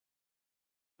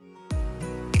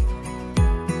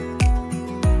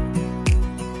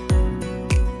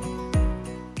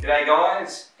G'day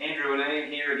guys, Andrew and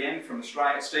Ian here again from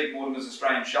Steve Mortimer's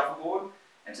Australian Shuffleboard,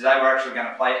 and today we're actually going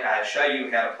to show you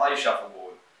how to play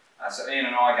shuffleboard. So Ian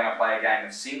and I are going to play a game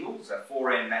of singles, a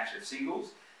 4-end match of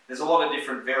singles. There's a lot of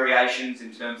different variations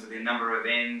in terms of the number of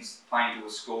ends, playing to a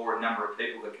score, and number of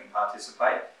people that can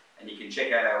participate, and you can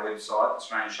check out our website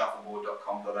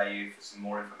australianshuffleboard.com.au for some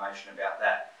more information about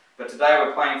that. But today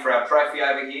we're playing for our trophy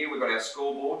over here. We've got our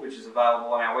scoreboard which is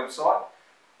available on our website.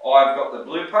 I've got the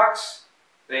blue pucks,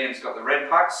 Ian's got the red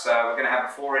pucks, so we're going to have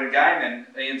a 4-end game and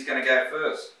Ian's going to go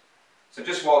first. So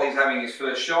just while he's having his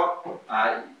first shot,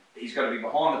 he's got to be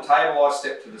behind the table. I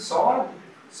step to the side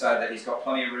so that he's got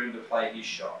plenty of room to play his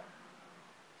shot.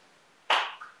 He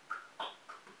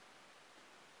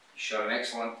shot an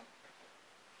excellent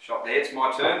shot there. It's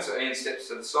my turn, so Ian steps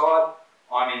to the side.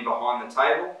 I'm in behind the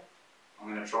table.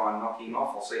 I'm going to try and knock him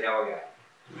off. I'll see how I go.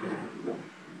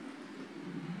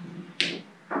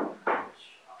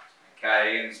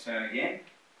 Okay, Ian's turn again.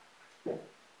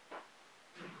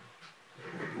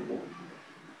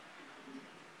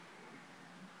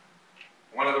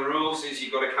 One of the rules is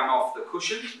you've got to come off the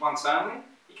cushions once only.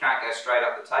 You can't go straight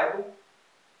up the table.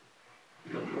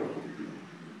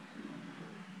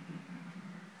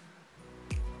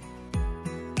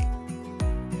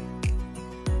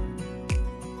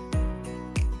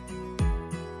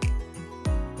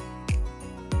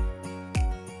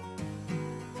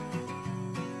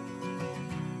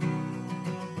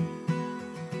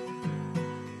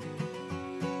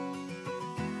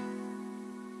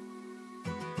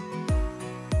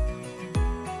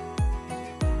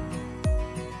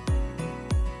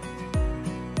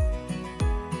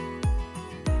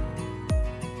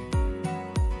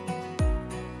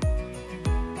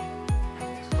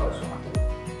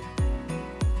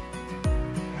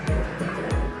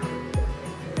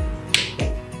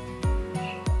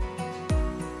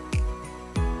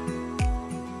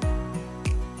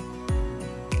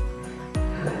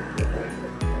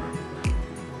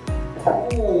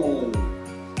 Ooh.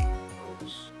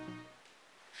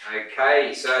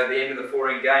 Okay, so the end of the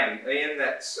 4-end game. Ian,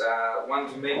 that's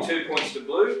 1 to me, 2 points to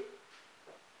blue.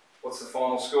 What's the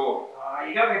final score?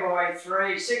 You got me by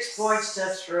 3, 6 points to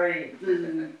 3.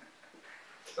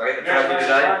 So I get the trophy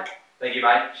today. Thank you,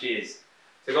 mate. Cheers.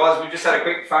 So guys, we've just had a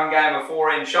quick fun game of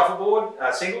 4-end shuffleboard,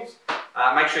 singles.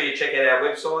 Make sure you check out our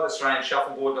website,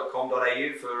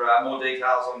 australianshuffleboard.com.au for more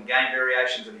details on game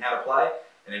variations and how to play.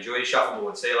 And enjoy your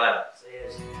shuffleboard. See you later. See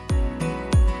you.